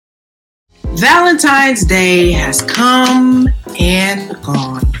Valentine's Day has come and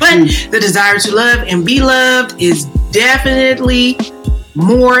gone, but the desire to love and be loved is definitely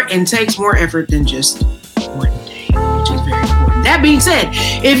more and takes more effort than just one day, which is very important. That being said,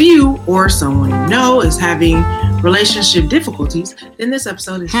 if you or someone you know is having relationship difficulties, then this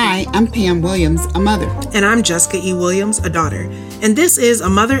episode is... Hi, I'm Pam Williams, a mother. And I'm Jessica E. Williams, a daughter. And this is a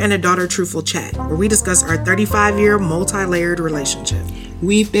mother and a daughter truthful chat, where we discuss our 35-year multi-layered relationship.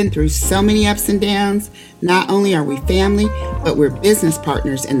 We've been through so many ups and downs. Not only are we family, but we're business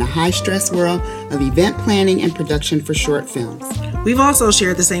partners in the high-stress world of event planning and production for short films. We've also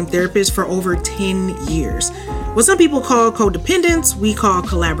shared the same therapist for over 10 years. What some people call codependence, we call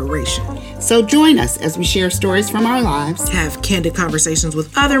collaboration. So join us as we share stories from our lives, have candid conversations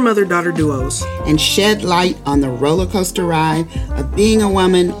with other mother-daughter duos, and shed light on the roller coaster ride of being a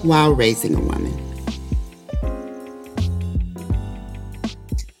woman while raising a woman.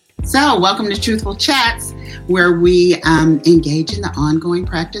 So, welcome to Truthful Chats, where we engage in the ongoing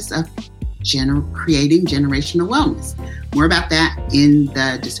practice of creating generational wellness. More about that in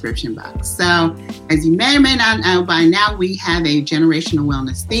the description box. So, as you may or may not know by now, we have a generational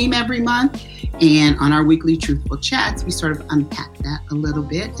wellness theme every month. And on our weekly Truthful Chats, we sort of unpack that a little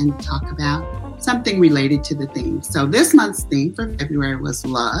bit and talk about something related to the theme. So this month's theme for February was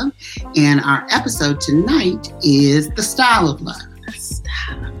love. And our episode tonight is the style of love.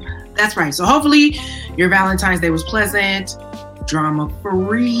 That's right. So hopefully your Valentine's Day was pleasant,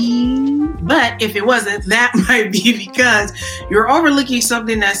 drama-free. But if it wasn't, that might be because you're overlooking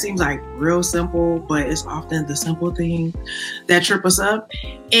something that seems like real simple, but it's often the simple things that trip us up.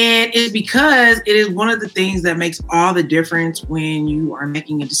 And it's because it is one of the things that makes all the difference when you are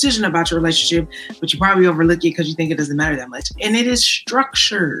making a decision about your relationship, but you probably overlook it because you think it doesn't matter that much. And it is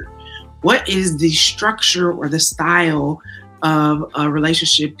structure. What is the structure or the style of a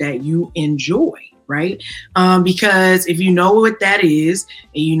relationship that you enjoy, right? Because if you know what that is,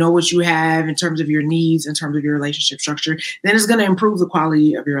 and you know what you have in terms of your needs, in terms of your relationship structure, then it's going to improve the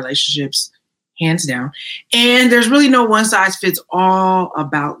quality of your relationships, hands down. And there's really no one size fits all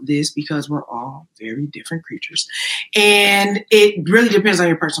about this because we're all very different creatures. And it really depends on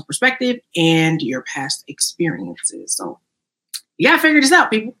your personal perspective and your past experiences. So you got to figure this out,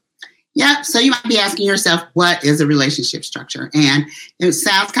 people. Yeah, so you might be asking yourself, what is a relationship structure? And it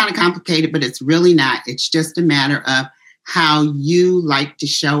sounds kind of complicated, but it's really not. It's just a matter of how you like to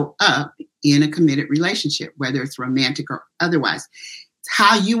show up in a committed relationship, whether it's romantic or otherwise. It's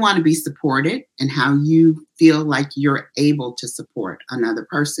how you want to be supported and how you feel like you're able to support another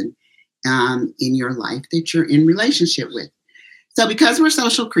person in your life that you're in relationship with. So because we're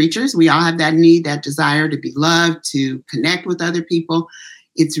social creatures, we all have that need, that desire to be loved, to connect with other people.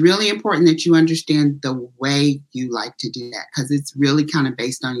 It's really important that you understand the way you like to do that because it's really kind of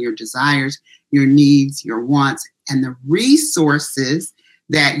based on your desires, your needs, your wants, and the resources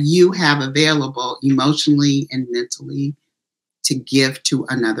that you have available emotionally and mentally to give to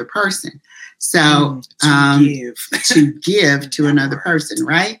another person. So to give to another person,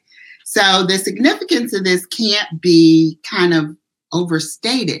 right? So the significance of this can't be kind of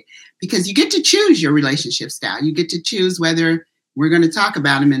overstated because you get to choose your relationship style. You get to choose whether... We're going to talk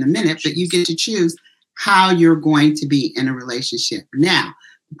about them in a minute, but you get to choose how you're going to be in a relationship. Now,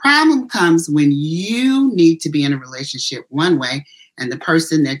 the problem comes when you need to be in a relationship one way and the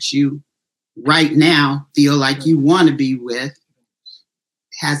person that you right now feel like you want to be with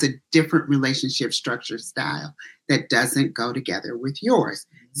has a different relationship structure style that doesn't go together with yours.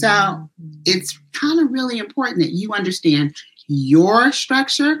 So it's kind of really important that you understand your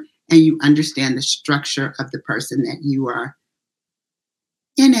structure and you understand the structure of the person that you are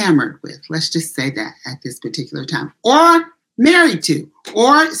enamored with, let's just say that at this particular time, or married to,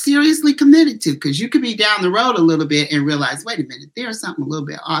 or seriously committed to, because you could be down the road a little bit and realize, wait a minute, there's something a little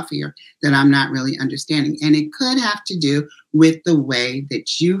bit off here that I'm not really understanding. And it could have to do with the way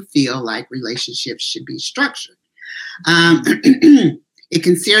that you feel like relationships should be structured. It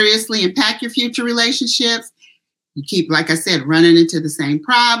can seriously impact your future relationships. You keep, like I said, running into the same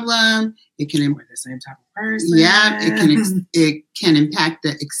problem. It can impact the same type of person. Yeah, it can impact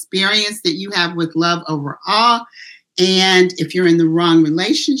the experience that you have with love overall. And if you're in the wrong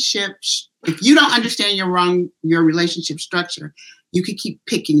relationship, if you don't understand your relationship structure, you could keep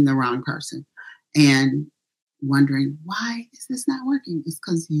picking the wrong person and wondering, why is this not working? It's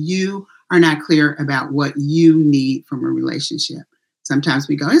because you are not clear about what you need from a relationship. Sometimes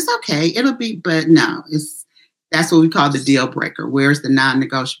we go, it's okay, it'll be, but no, that's what we call the deal breaker. Where's the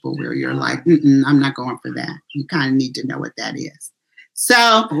non-negotiable where you're like, I'm not going for that. You kind of need to know what that is.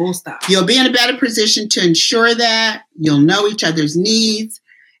 So you'll be in a better position to ensure that you'll know each other's needs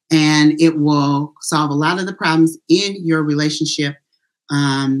and it will solve a lot of the problems in your relationship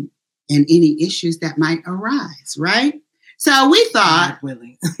and any issues that might arise, right? So we thought,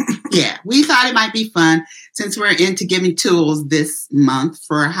 we thought it might be fun, since we're into giving tools this month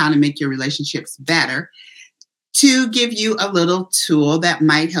for how to make your relationships better, to give you a little tool that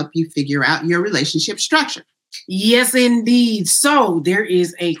might help you figure out your relationship structure. Yes, indeed. So there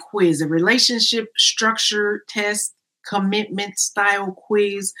is a quiz, a relationship structure test, commitment style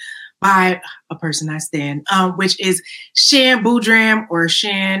quiz by a person I stand, which is Shan Boudram or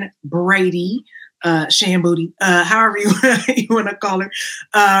Shan Brady, Shan Booty, however you want to call her,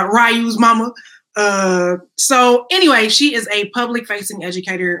 Ryu's mama. So anyway, she is a public facing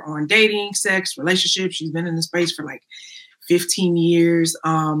educator on dating, sex, relationships. She's been in the space for like 15 years.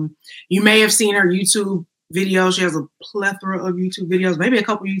 You may have seen her YouTube videos. She has a plethora of YouTube videos, maybe a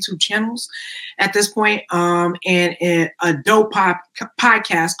couple YouTube channels at this point, and a dope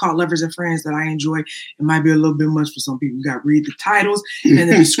podcast called Lovers and Friends that I enjoy. It might be a little bit much for some people. You got to read the titles and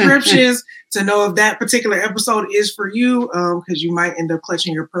the descriptions to know if that particular episode is for you, because you might end up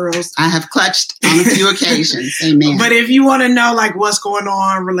clutching your pearls. I have clutched on a few occasions. Amen. But if you want to know like what's going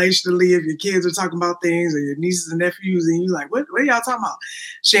on relationally, if your kids are talking about things or your nieces and nephews and you're like, what are y'all talking about?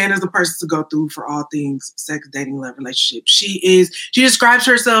 Shan is the person to go through for all things sex, dating, love, relationship. She describes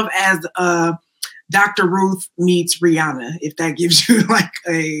herself as Dr. Ruth meets Rihanna, if that gives you like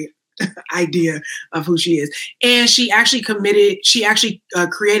a idea of who she is. And she actually created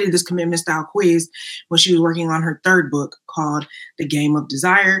this commitment style quiz when she was working on her third book called The Game of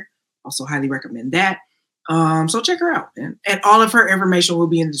Desire. Also highly recommend that. So check her out. And all of her information will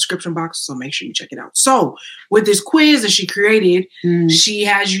be in the description box, so make sure you check it out. So with this quiz that she created, she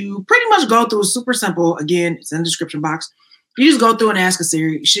has you pretty much go through, super simple. Again, it's in the description box. You just go through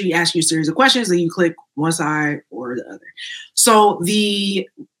and she asks you a series of questions, and you click one side or the other. So the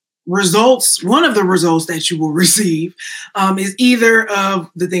results, one of the results that you will receive is either of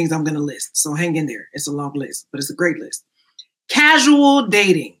the things I'm going to list. So hang in there. It's a long list, but it's a great list. Casual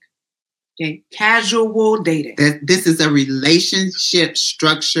dating. Okay, casual dating. This is a relationship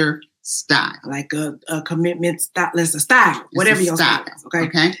structure style. Like a commitment style, it's a style, whatever your style is.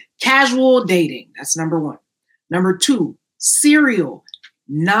 Okay. Casual dating. That's number one. Number two, serial,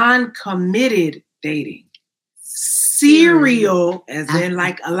 non-committed dating. Serial, as in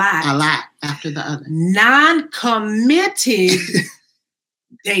like a lot. A lot after the other. Non-committed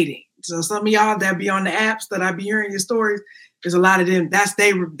dating. So some of y'all that be on the apps that I be hearing your stories, there's a lot of them. That's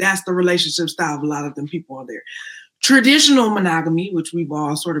the relationship style of a lot of them people on there. Traditional monogamy, which we've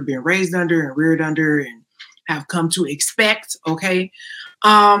all sort of been raised under and reared under and have come to expect. Okay.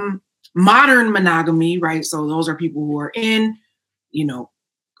 Modern monogamy, right? So those are people who are in, a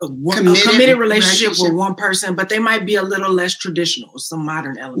committed relationship with one person, but they might be a little less traditional. Some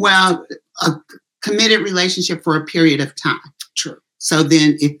modern elements. Well, a committed relationship for a period of time. True. So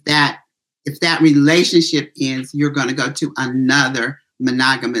then if that relationship ends, you're going to go to another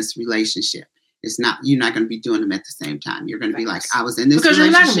monogamous relationship. You're not going to be doing them at the same time. You're going to be like, I was in this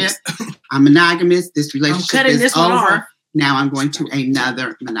relationship. I'm monogamous. This relationship is over. Now I'm going to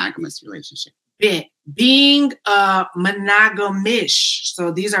another monogamous relationship. Being monogamish.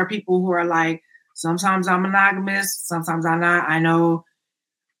 So these are people who are like, sometimes I'm monogamous, sometimes I'm not. I know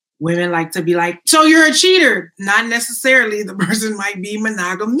women like to be like, so you're a cheater. Not necessarily. The person might be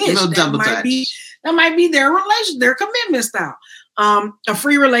monogamish. A little double touch. That might be their relation, their commitment style. A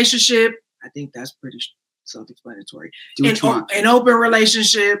free relationship. I think that's pretty self-explanatory. An open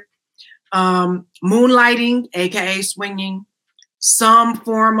relationship. Moonlighting, aka swinging. Some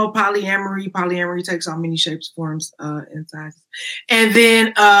form of polyamory. Polyamory takes on many shapes, forms, and sizes. And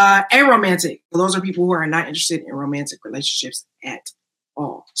then aromantic. Those are people who are not interested in romantic relationships at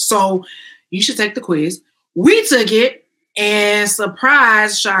all. So you should take the quiz. We took it, and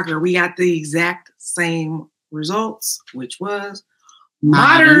surprise, shocker, we got the exact same results, which was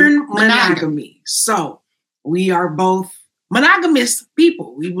modern monogamy. So we are both monogamous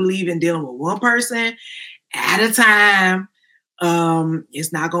people. We believe in dealing with one person at a time.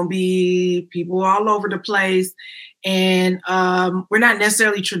 It's not going to be people all over the place. And we're not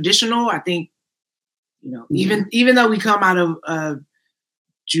necessarily traditional. I think, even though we come out of a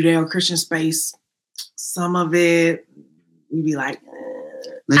Judeo-Christian space, some of it, we'd be like,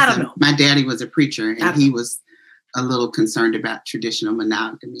 Listen, I don't know. My daddy was a preacher, and he was a little concerned about traditional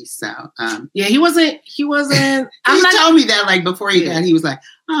monogamy. So yeah, he wasn't. He told me that like before he got. He was like,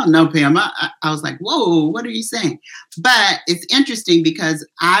 "Oh no, Pam." I was like, "Whoa, what are you saying?" But it's interesting because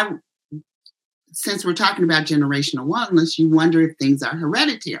since we're talking about generational wellness, you wonder if things are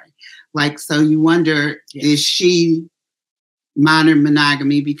hereditary. Like, so you wonder, is she modern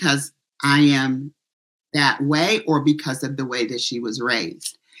monogamy because I am that way or because of the way that she was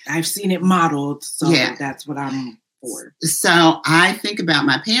raised. I've seen it modeled, so that's what I'm for. So I think about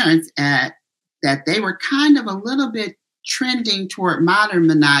my parents that they were kind of a little bit trending toward modern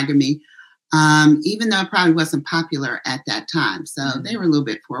monogamy, even though it probably wasn't popular at that time. So they were a little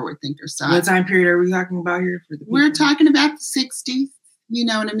bit forward thinkers. So what time period are we talking about here? We're talking about the 60s. You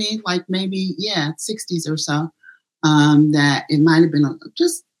know what I mean? Like maybe, 60s or so. That it might have been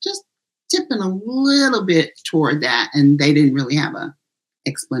just tipping a little bit toward that. And they didn't really have a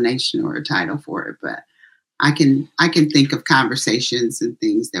explanation or a title for it. But I can think of conversations and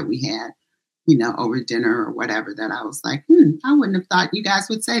things that we had, over dinner or whatever, that I was like, I wouldn't have thought you guys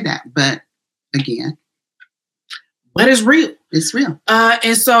would say that. But again. But it's real. It's real.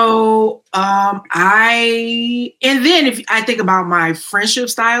 And so if I think about my friendship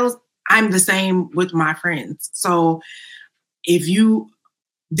styles, I'm the same with my friends. So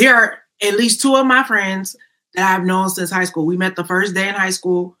there are at least two of my friends that I've known since high school. We met the first day in high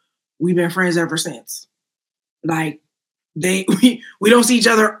school. We've been friends ever since. Like we don't see each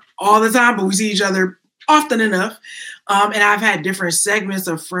other all the time, but we see each other often enough. And I've had different segments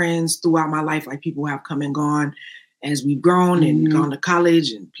of friends throughout my life. Like people have come and gone as we've grown and gone to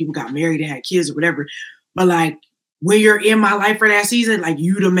college, and people got married and had kids or whatever. But like when you're in my life for that season, like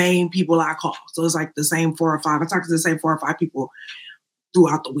you the main people I call. So it's like the same 4 or 5. I talk to the same 4 or 5 people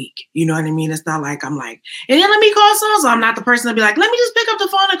throughout the week. You know what I mean? It's not like I'm like, and then let me call so-and-so. I'm not the person to be like, let me just pick up the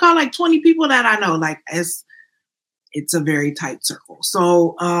phone and call like 20 people that I know. Like it's a very tight circle.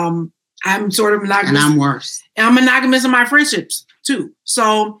 So I'm sort of monogamous. And I'm worse. And I'm monogamous in my friendships too.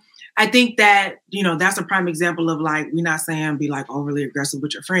 So I think that, that's a prime example of like, we're not saying be like overly aggressive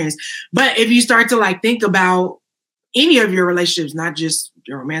with your friends, but if you start to like think about any of your relationships, not just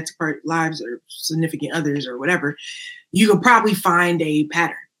your romantic lives or significant others or whatever, you could probably find a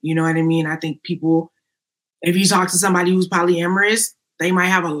pattern. You know what I mean? I think people, if you talk to somebody who's polyamorous, they might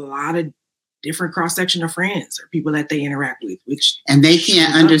have a lot of different cross-section of friends or people that they interact with, and they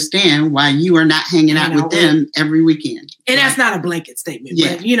can't understand why you are not hanging out with them every weekend. And that's not a blanket statement,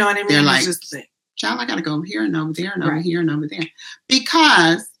 but you know what I mean? They're like, just the thing. Child, I got to go over here and over there and over here and over there.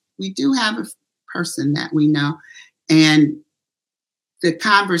 Because we do have a person that we know, and the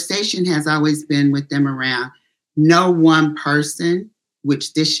conversation has always been with them around no one person,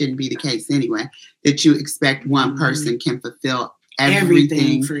 which this shouldn't be the case anyway, that you expect one person can fulfill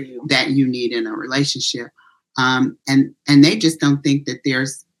everything for you that you need in a relationship. And they just don't think that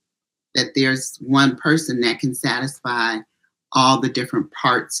there's one person that can satisfy all the different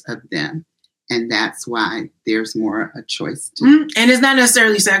parts of them. And that's why there's more a choice to. And it's not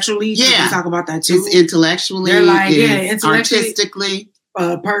necessarily sexually. Yeah. We talk about that too. It's intellectually. They're like, artistically.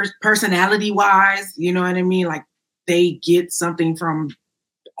 Personality wise, you know what I mean? Like they get something from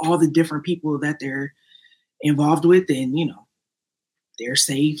all the different people that they're involved with, and they're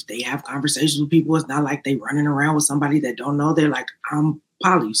safe. They have conversations with people. It's not like they running around with somebody that don't know. They're like, I'm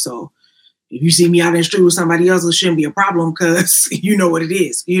poly. So if you see me out in the street with somebody else, it shouldn't be a problem because you know what it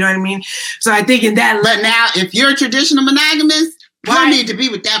is. You know what I mean? So I think in that. But now, if you're a traditional monogamous, you don't need to be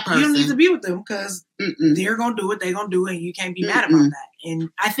with that person. You don't need to be with them because they're going to do what they're going to do, and you can't be mad about that. And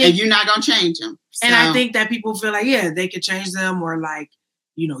I think. And you're not going to change them. So. And I think that people feel like, they could change them, or like,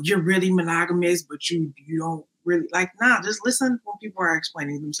 you're really monogamous, but you don't really like, just listen when people are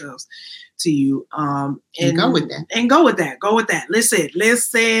explaining themselves to you. And go with that. And go with that.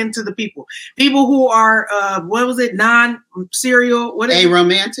 Listen to the people who are, what was it? Non-serial. What is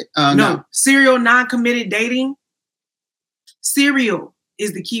romantic? No. Serial non-committed dating. Serial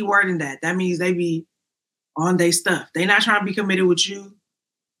is the key word in that. That means they be on their stuff. They're not trying to be committed with you.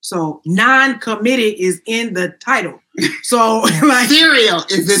 So non-committed is in the title. So like serial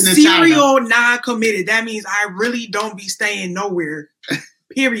is in the title. Serial non-committed. That means I really don't be staying nowhere.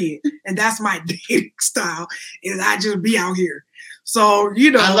 Period. And that's my dating style. Is I just be out here. So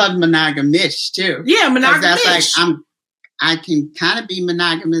I love monogamish too. Yeah, monogamish. That's like I can kind of be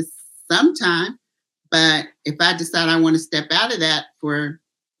monogamous sometime, but if I decide I want to step out of that for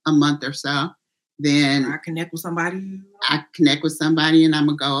a month or so, then I connect with somebody and I'm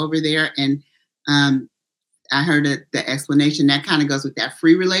going to go over there. And I heard the explanation that kind of goes with that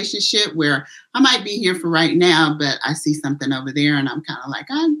free relationship where I might be here for right now, but I see something over there and I'm kind of like,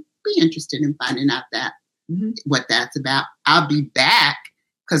 I'd be interested in finding out what that's about. I'll be back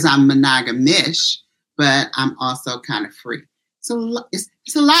because I'm monogamish, but I'm also kind of free. So it's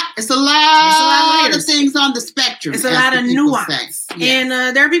a lot of things on the spectrum. It's a lot of nuance. Yeah.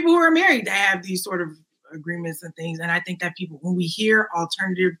 And there are people who are married that have these sort of agreements and things. And I think that people, when we hear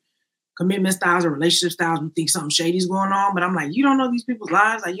alternative commitment styles or relationship styles, we think something shady's going on. But I'm like, you don't know these people's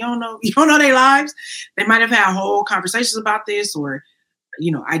lives. Like, you don't know their lives. They might have had whole conversations about this, or,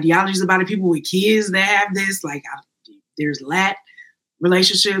 ideologies about it. People with kids that have this, like, there's lat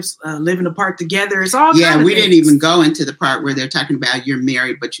relationships, living apart together. It's all we didn't even go into the part where they're talking about you're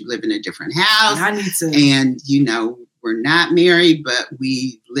married, but you live in a different house. And we're not married, but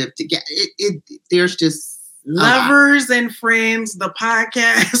we live together. There's just lovers and friends. The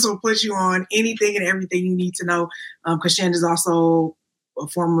podcast will put you on anything and everything you need to know. Because Shanda's also a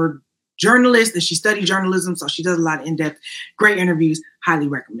former journalist, and she studied journalism, so she does a lot of in-depth, great interviews. Highly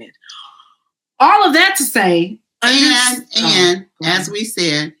recommend. All of that to say, and as we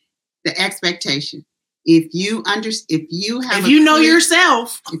said, the expectation. If you know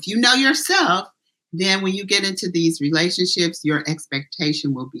yourself, then when you get into these relationships, your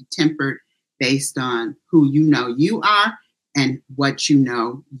expectation will be tempered based on who you know you are and what you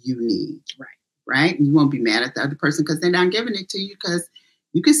know you need. Right? And you won't be mad at the other person because they're not giving it to you, because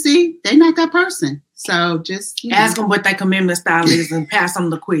you can see they're not that person. So just ask them what that commitment style is and pass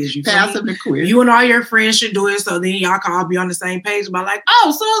them the quiz. Pass them the quiz. You and all your friends should do it, so then y'all can all be on the same page about like,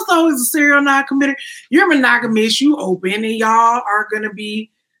 oh, so-and-so is a serial non-committer. You're monogamous, you open, and y'all are going to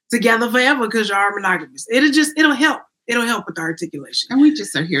be together forever because y'all are monogamous. It'll help. It'll help with the articulation. And we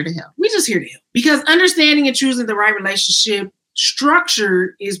just are here to help. Because understanding and choosing the right relationship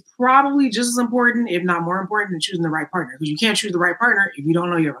structure is probably just as important, if not more important, than choosing the right partner. Because you can't choose the right partner if you don't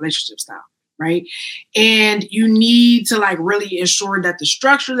know your relationship style, right? And you need to really ensure that the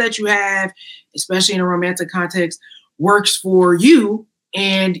structure that you have, especially in a romantic context, works for you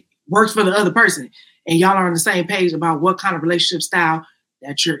and works for the other person. And y'all are on the same page about what kind of relationship style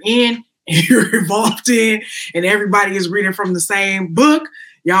that you're in and you're involved in, and everybody is reading from the same book.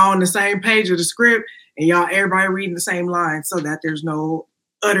 Y'all on the same page of the script, and everybody reading the same line, so that there's no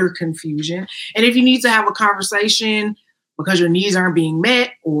utter confusion. And if you need to have a conversation because your needs aren't being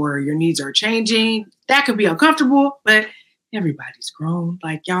met or your needs are changing, that could be uncomfortable, but everybody's grown.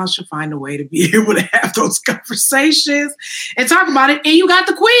 Like, y'all should find a way to be able to have those conversations and talk about it. And you got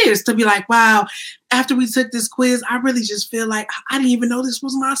the quiz to be like, wow, after we took this quiz, I really just feel like I didn't even know this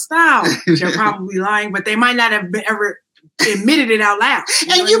was my style. They're probably lying, but they might not have ever admitted it out loud.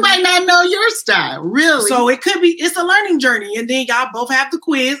 And you might not know your style, really. So it's a learning journey. And then y'all both have the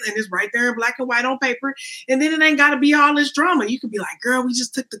quiz, and it's right there in black and white on paper. And then it ain't got to be all this drama. You could be like, girl, we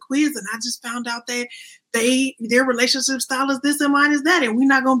just took the quiz, and I just found out that their relationship style is this and mine is that, and we're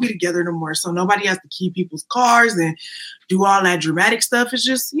not going to be together no more. So nobody has to keep people's cars and do all that dramatic stuff. It's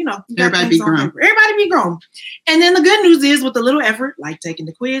just, everybody be grown. Everybody be grown. And then the good news is, with a little effort, like taking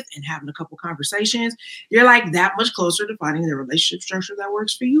the quiz and having a couple conversations, you're that much closer to finding the relationship structure that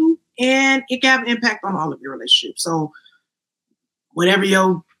works for you. And it can have an impact on all of your relationships. So whatever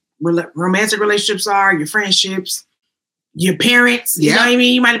your romantic relationships are, your friendships, your parents, you know what I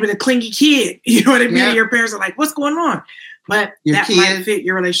mean? You might have been a clingy kid. You know what I mean? Yeah. Your parents are like, what's going on? But that might fit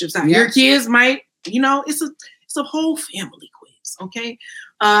your relationship style. Yeah. Your kids might, it's a whole family quiz, okay?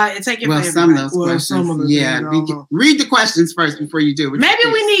 And take it for everybody. Some of those questions. Read the questions first before you do it. Maybe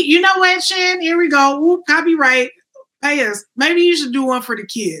we need, you know what, Shan? Here we go. Ooh, copyright. Pay us. Maybe you should do one for the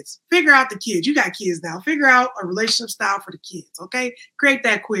kids. Figure out the kids. You got kids now. Figure out a relationship style for the kids, okay? Create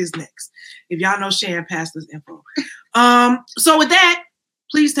that quiz next. If y'all know Shan, pass this info. So with that,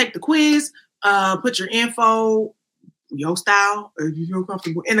 please take the quiz. Put your info, your style, if you feel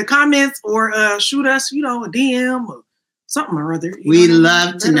comfortable, in the comments, or shoot us, a DM or something or other. We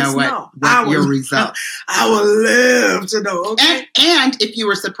love to know what your results. I would love to know. Okay. And if you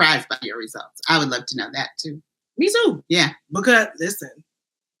were surprised by your results, I would love to know that too. Me too. Yeah. Because listen,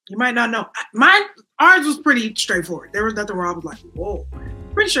 you might not know. Ours was pretty straightforward. There was nothing wrong. I was like, whoa,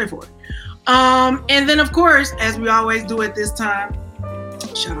 pretty straightforward. And then of course, as we always do at this time,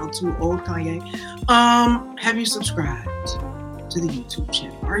 shout out to old Kanye. Have you subscribed to the YouTube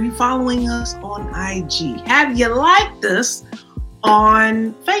channel? Are you following us on IG? Have you liked us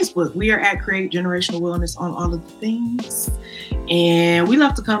on Facebook? We are at Create Generational Wellness on all of the things. And we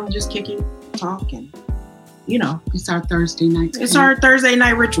love to come and just kick it, talk, and it's our Thursday night. It's our Thursday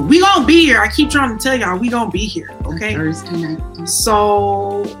night ritual. We gonna be here. I keep trying to tell y'all we gonna be here. Okay. Thursday night.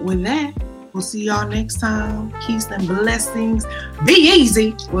 So with that, we'll see y'all next time. Peace and blessings. Be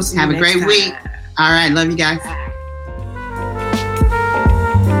easy. We'll see you next time. Have a great week. All right. Love you guys.